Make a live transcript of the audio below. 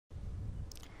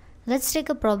Let's take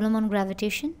a problem on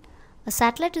gravitation. A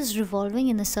satellite is revolving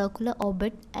in a circular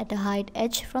orbit at a height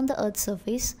h from the Earth's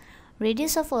surface.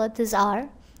 Radius of Earth is r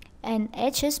and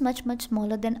h is much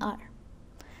smaller than r.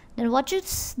 Then what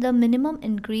is the minimum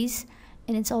increase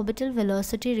in its orbital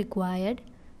velocity required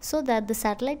so that the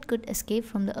satellite could escape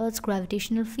from the Earth's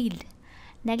gravitational field?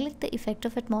 Neglect the effect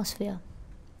of atmosphere.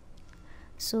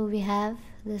 So we have,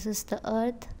 this is the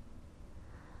Earth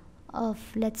of,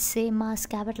 let's say, mass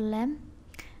capital M.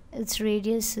 Its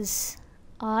radius is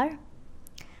r.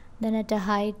 Then at a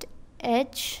height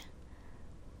h,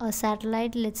 a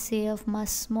satellite, let's say, of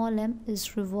mass small m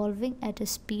is revolving at a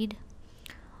speed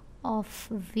of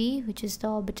v, which is the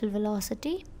orbital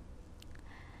velocity.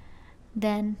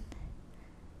 Then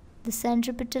the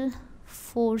centripetal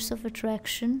force of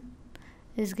attraction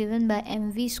is given by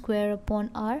mv square upon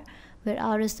r, where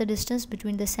r is the distance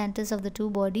between the centers of the two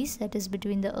bodies, that is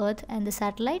between the Earth and the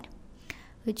satellite,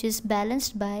 which is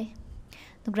balanced by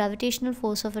the gravitational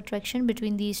force of attraction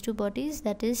between these two bodies,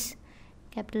 that is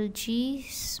capital G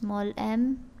small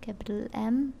m capital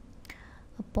M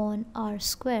upon r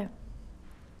square,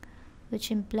 which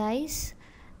implies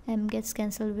m gets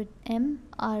cancelled with m,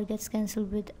 r gets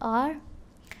cancelled with r.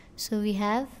 So we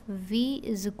have v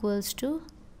is equals to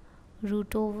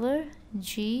root over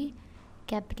G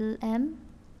capital M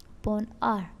upon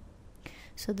r.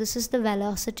 So this is the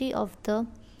velocity of the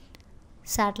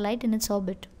satellite in its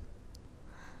orbit.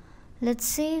 Let's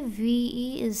say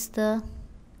VE is the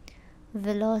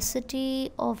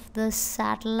velocity of the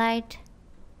satellite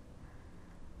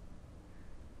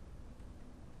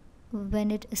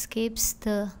when it escapes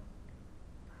the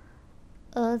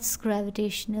Earth's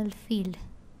gravitational field.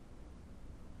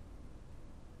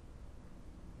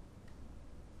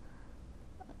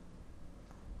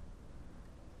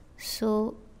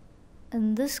 So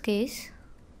in this case,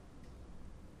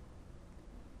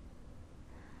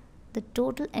 the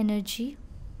total energy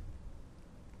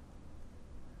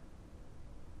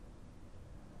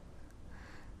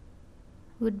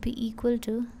would be equal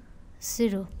to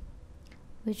 0,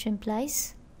 which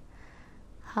implies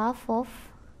half of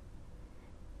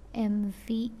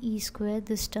mve square,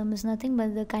 this term is nothing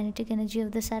but the kinetic energy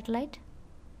of the satellite,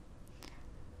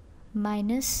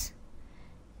 minus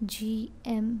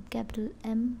gm capital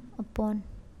M upon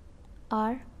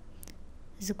r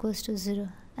is equals to 0,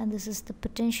 and this is the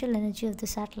potential energy of the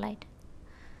satellite,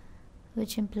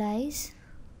 which implies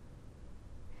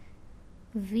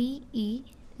VE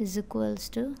is equals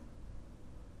to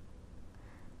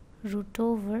root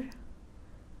over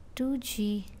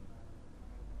 2g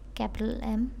capital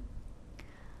M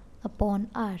upon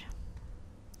r.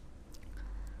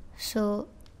 So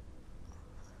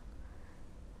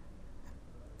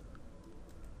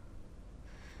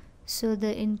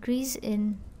the increase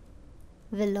in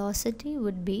velocity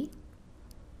would be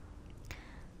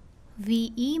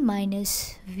VE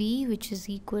minus V, which is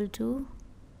equal to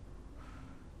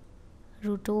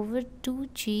root over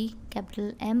 2g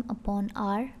capital M upon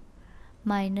r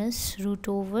minus root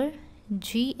over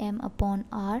gm upon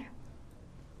r.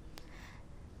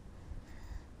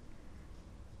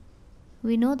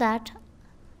 We know that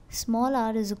small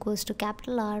r is equals to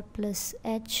capital R plus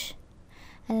h,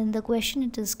 and in the question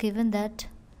it is given that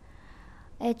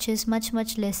h is much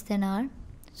less than r,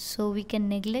 so we can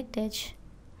neglect h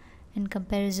in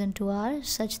comparison to r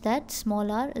such that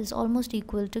small r is almost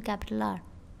equal to capital R.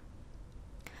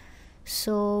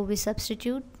 So we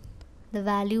substitute the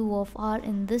value of r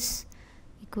in this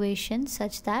equation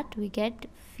such that we get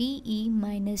VE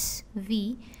minus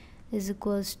V is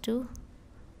equals to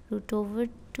root over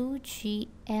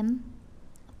 2gm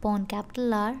upon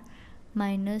capital R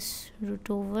minus root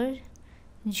over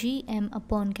gm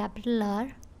upon capital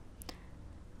R,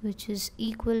 which is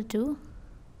equal to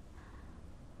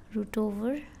root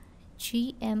over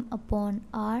gm upon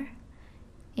r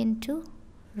into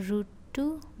root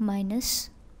 2 minus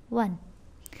 1.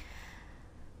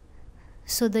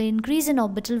 So the increase in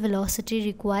orbital velocity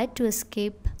required to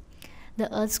escape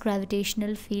the Earth's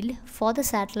gravitational field for the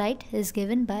satellite is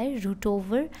given by root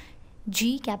over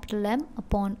G capital M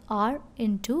upon R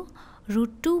into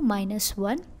root 2 minus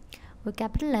 1, where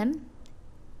capital M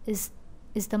is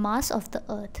the mass of the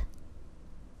Earth.